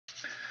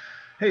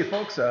Hey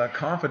folks,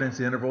 confidence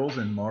intervals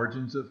and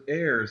margins of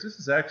errors. This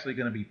is actually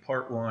going to be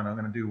part one. I'm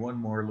going to do one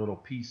more little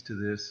piece to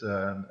this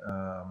the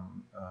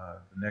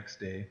next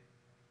day.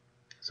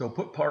 So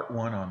put part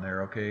one on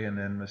there, okay? And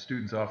then the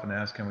students often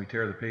ask, can we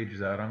tear the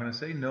pages out? I'm going to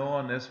say no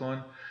on this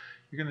one.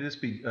 You're going to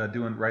just be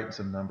writing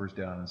some numbers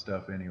down and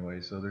stuff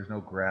anyway. So there's no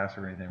graphs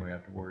or anything we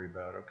have to worry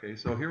about, okay?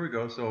 So here we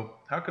go. So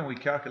how can we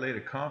calculate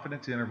a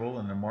confidence interval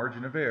and a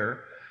margin of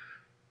error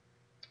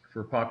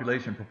for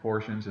population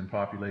proportions and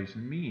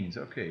population means?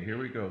 Okay, here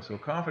we go. So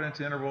confidence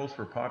intervals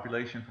for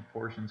population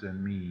proportions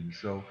and means.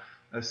 So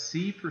a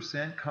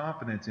C%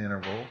 confidence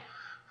interval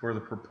for the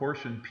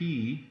proportion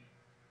P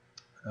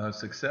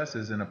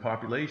successes in a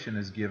population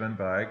is given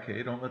by,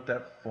 okay, don't let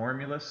that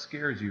formula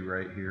scares you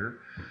right here.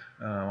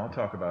 I'll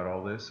talk about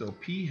all this. So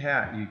P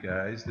hat, you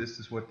guys, this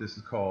is what this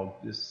is called.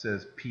 This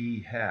says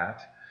P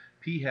hat.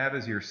 P hat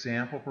is your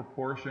sample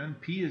proportion.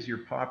 P is your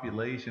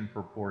population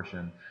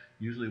proportion.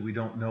 Usually we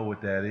don't know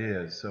what that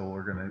is,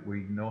 so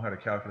we know how to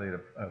calculate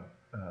a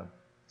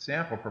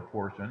sample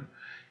proportion.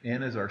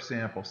 N is our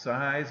sample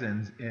size,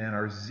 and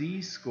our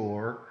Z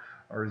score,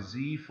 our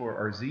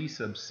Z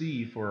sub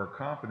C for our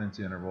confidence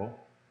interval.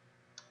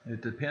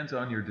 It depends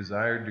on your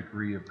desired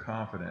degree of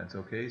confidence,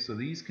 okay? So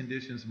these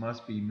conditions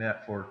must be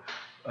met for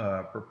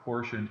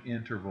proportion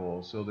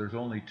intervals. So there's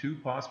only two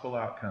possible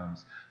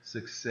outcomes: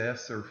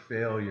 success or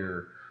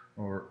failure,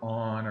 or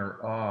on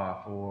or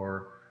off,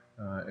 or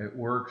it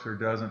works or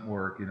doesn't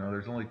work. You know,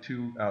 there's only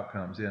two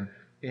outcomes. And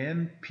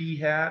n p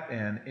hat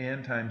and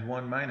n times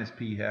 1 minus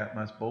p hat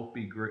must both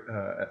be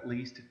at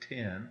least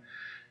 10.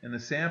 And the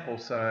sample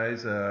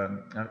size,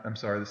 I'm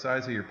sorry, the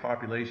size of your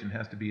population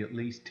has to be at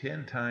least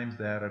 10 times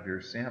that of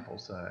your sample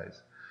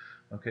size.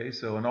 Okay,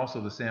 so, and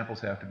also the samples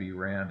have to be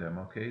random.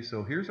 Okay,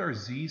 so here's our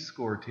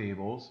z-score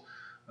tables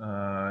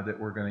that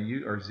we're going to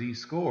use, our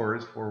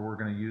z-scores we're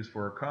going to use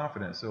for our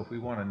confidence. So if we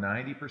want a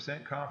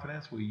 90%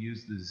 confidence, we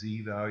use the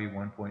z-value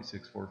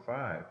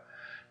 1.645.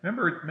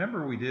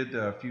 Remember we did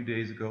a few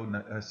days ago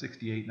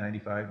 68,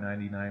 95,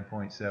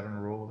 99.7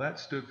 rule. That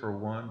stood for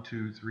 1,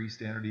 2, 3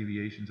 standard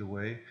deviations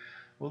away.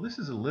 Well, this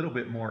is a little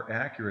bit more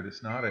accurate.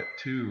 It's not at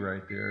 2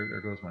 right there.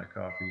 There goes my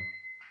coffee.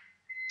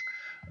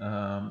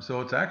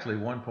 So it's actually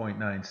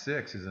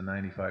 1.96 is a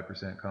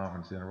 95%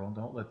 confidence interval.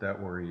 Don't let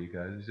that worry you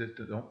guys.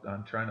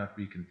 I'm trying not to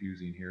be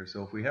confusing here.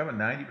 So if we have a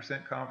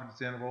 90%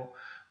 confidence interval,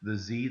 the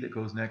z that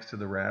goes next to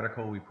the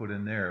radical we put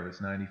in there. If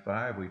it's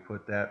 95, we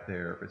put that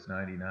there. If it's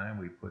 99,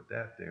 we put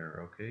that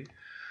there, okay?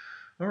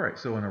 All right,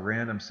 so in a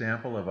random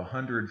sample of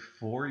 100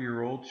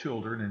 4-year-old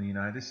children in the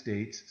United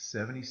States,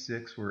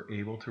 76 were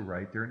able to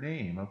write their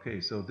name.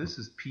 Okay, so this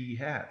is p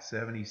hat,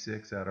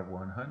 76 out of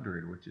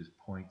 100, which is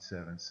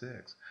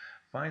 0.76.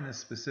 Find the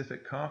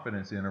specific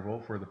confidence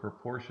interval for the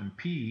proportion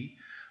p,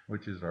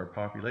 which is our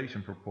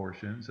population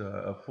proportions,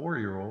 of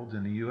 4-year-olds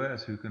in the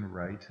U.S. who can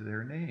write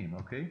their name,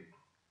 okay?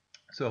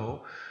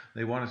 So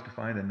they want us to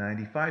find a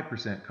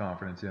 95%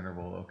 confidence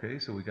interval. Okay,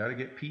 so we got to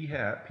get p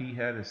hat. P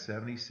hat is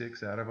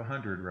 76 out of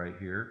 100 right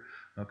here.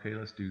 Okay,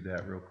 let's do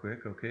that real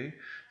quick. Okay,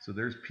 so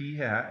there's p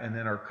hat, and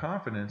then our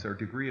confidence, our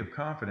degree of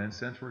confidence,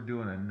 since we're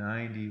doing a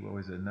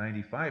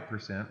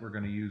 95%, we're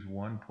going to use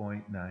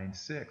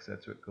 1.96.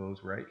 That's what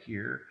goes right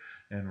here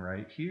and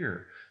right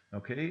here.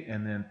 Okay,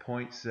 and then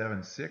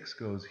 0.76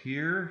 goes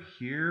here,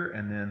 here,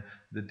 and then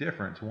the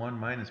difference, 1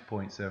 minus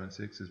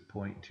 0.76 is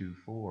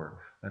 0.24.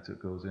 That's what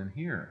goes in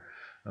here.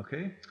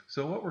 Okay,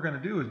 so what we're going to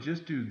do is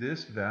just do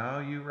this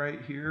value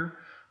right here.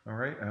 All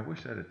right, I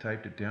wish I had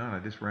typed it down. I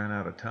just ran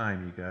out of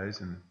time, you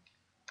guys. And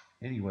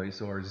anyway,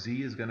 so our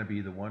z is going to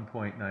be the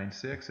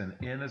 1.96, and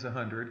n is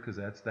 100 because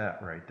that's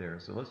that right there.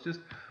 So let's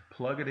just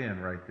plug it in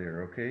right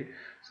there, okay?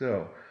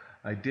 So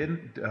I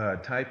didn't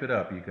type it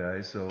up, you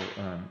guys, so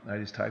I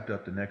just typed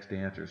up the next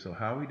answer. So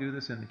how we do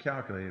this in the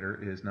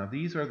calculator is, now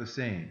these are the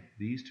same.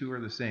 These two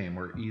are the same.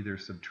 We're either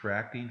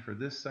subtracting for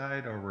this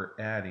side or we're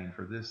adding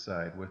for this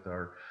side with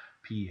our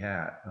p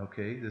hat.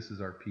 Okay, this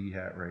is our p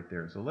hat right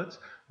there. So let's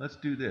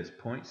do this.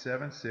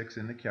 0.76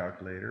 in the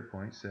calculator,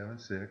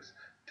 0.76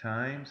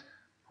 times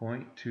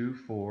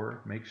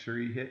 0.24, make sure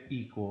you hit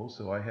equal.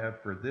 So I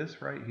have for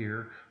this right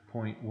here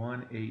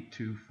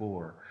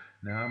 0.1824.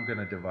 Now I'm going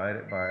to divide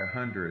it by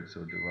 100,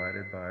 so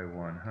divided by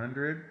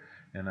 100,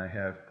 and I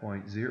have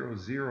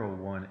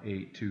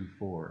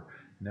 0.001824.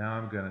 Now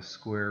I'm going to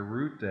square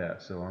root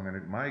that. So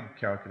my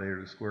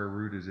calculator, the square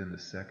root is in the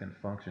second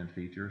function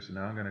feature. So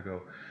now I'm going to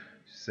go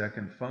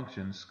second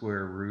function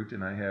square root,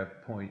 and I have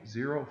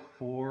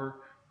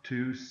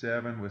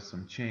 0.0427 with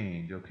some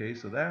change. Okay,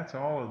 so that's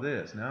all of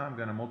this. Now I'm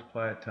going to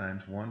multiply it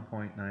times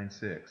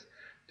 1.96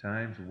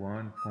 times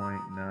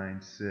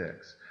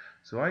 1.96.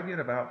 So I get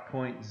about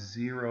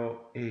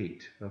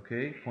 0.08,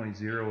 okay,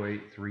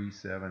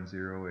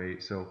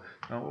 0.083708. So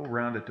now we'll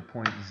round it to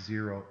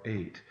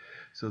 0.08.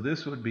 So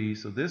this would be,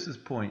 so this is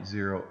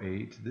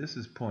 0.08, this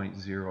is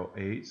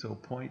 0.08, so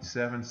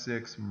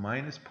 0.76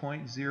 minus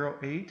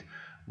 0.08,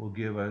 will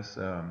give us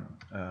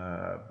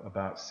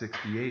about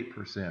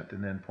 68%,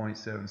 and then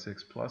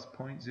 0.76 plus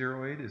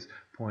 0.08 is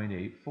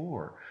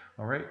 0.84.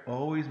 All right,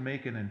 always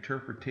make an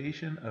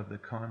interpretation of the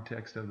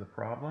context of the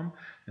problem.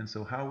 And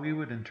so how we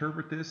would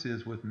interpret this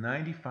is with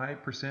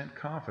 95%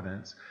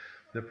 confidence,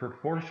 the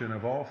proportion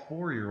of all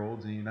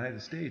 4-year-olds in the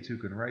United States who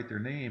can write their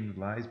name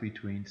lies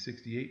between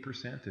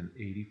 68% and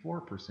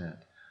 84%.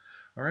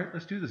 All right,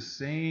 let's do the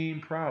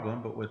same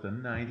problem, but with a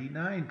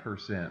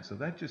 99%. So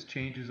that just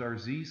changes our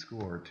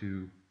z-score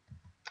to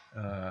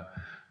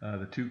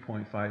the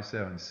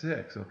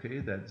 2.576. Okay,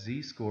 that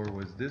z-score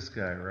was this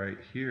guy right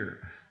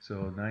here.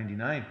 So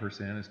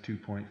 99% is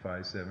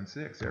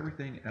 2.576.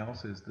 Everything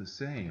else is the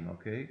same.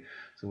 Okay,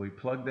 so we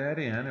plug that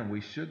in and we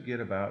should get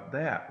about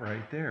that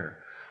right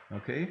there.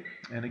 Okay,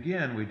 and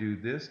again we do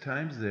this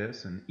times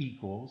this and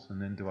equals,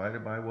 and then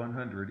divided by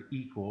 100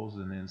 equals,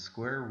 and then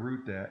square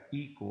root that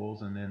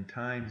equals, and then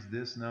times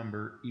this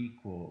number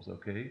equals.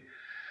 Okay,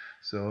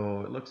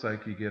 so it looks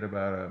like you get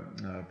about a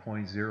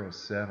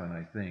 0.07,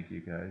 I think,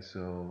 you guys.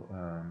 So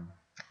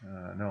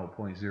no,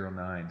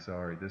 0.09.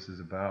 Sorry, this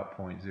is about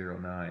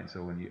 0.09.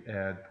 So when you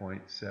add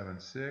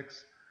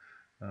 0.76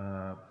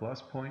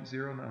 plus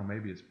 0.09,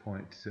 maybe it's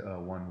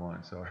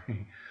 0.11. Sorry,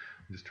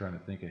 I'm just trying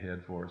to think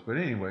ahead for us. But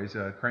anyways,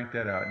 crank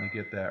that out and you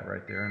get that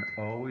right there. And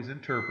always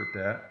interpret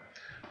that.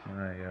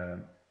 My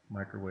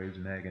microwave's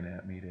nagging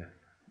at me to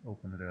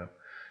open it up.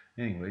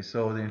 Anyway,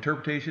 so the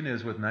interpretation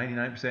is with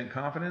 99%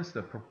 confidence,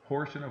 the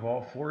proportion of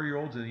all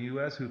 4-year-olds in the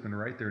U.S. who can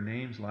write their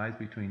names lies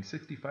between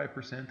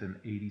 65% and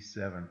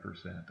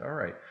 87%. All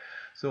right,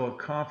 so a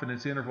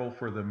confidence interval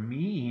for the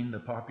mean, the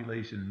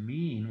population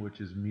mean, which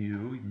is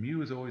mu.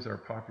 Mu is always our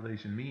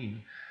population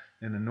mean.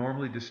 And a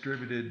normally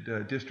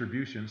distributed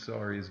distribution,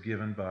 is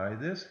given by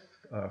this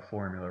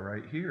formula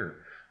right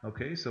here.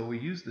 Okay, so we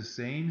use the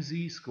same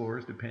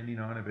z-scores depending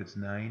on if it's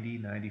 90,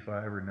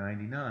 95, or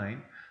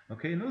 99.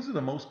 Okay, and those are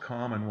the most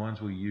common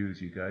ones we use,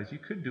 you guys. You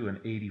could do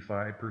an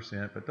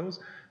 85%, but those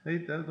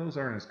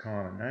aren't as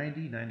common.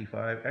 90,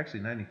 95, actually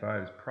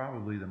 95 is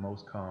probably the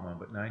most common,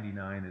 but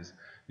 99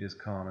 is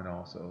common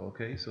also.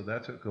 Okay, so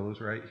that's what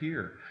goes right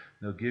here.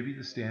 They'll give you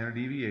the standard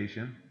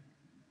deviation.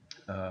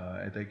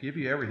 They give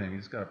you everything. You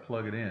just got to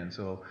plug it in.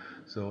 So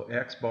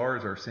x bar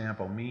is our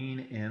sample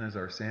mean, n is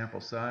our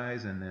sample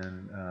size, and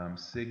then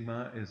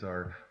sigma is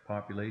our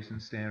population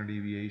standard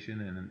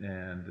deviation,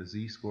 and the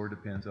z-score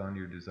depends on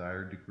your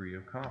desired degree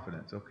of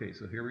confidence. Okay,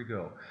 so here we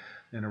go.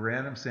 In a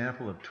random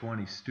sample of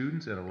 20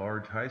 students at a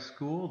large high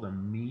school, the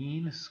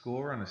mean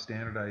score on a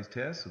standardized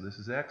test, so this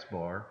is x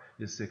bar,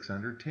 is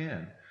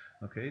 610.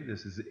 Okay,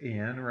 this is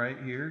n right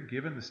here.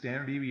 Given the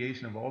standard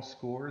deviation of all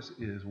scores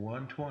is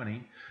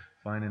 120,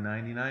 find a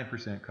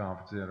 99%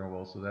 confidence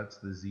interval, so that's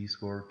the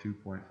z-score of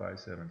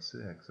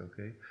 2.576,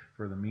 okay,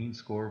 for the mean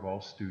score of all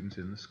students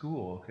in the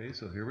school. Okay,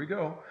 so here we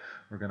go.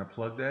 We're going to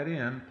plug that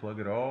in, plug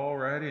it all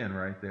right in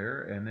right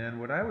there, and then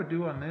what I would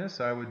do on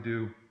this, I would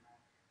do,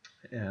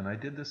 and I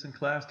did this in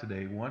class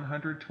today,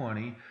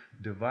 120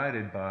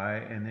 divided by,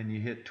 and then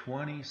you hit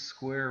 20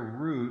 square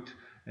root,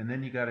 and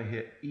then you got to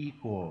hit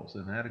equals,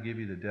 and that'll give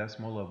you the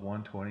decimal of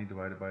 120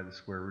 divided by the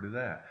square root of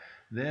that.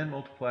 Then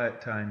multiply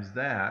it times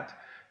that,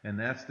 and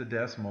that's the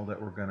decimal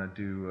that we're going to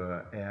do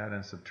add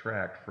and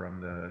subtract from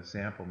the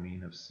sample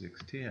mean of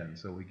 610.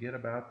 So we get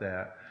about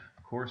that.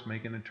 Of course,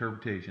 make an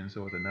interpretation.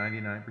 So with a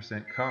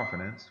 99%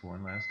 confidence,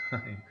 one last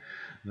time,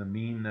 the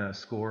mean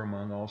score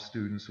among all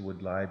students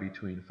would lie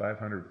between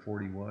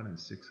 541 and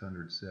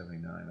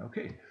 679.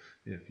 Okay,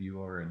 if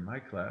you are in my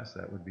class,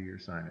 that would be your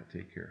assignment.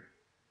 Take care.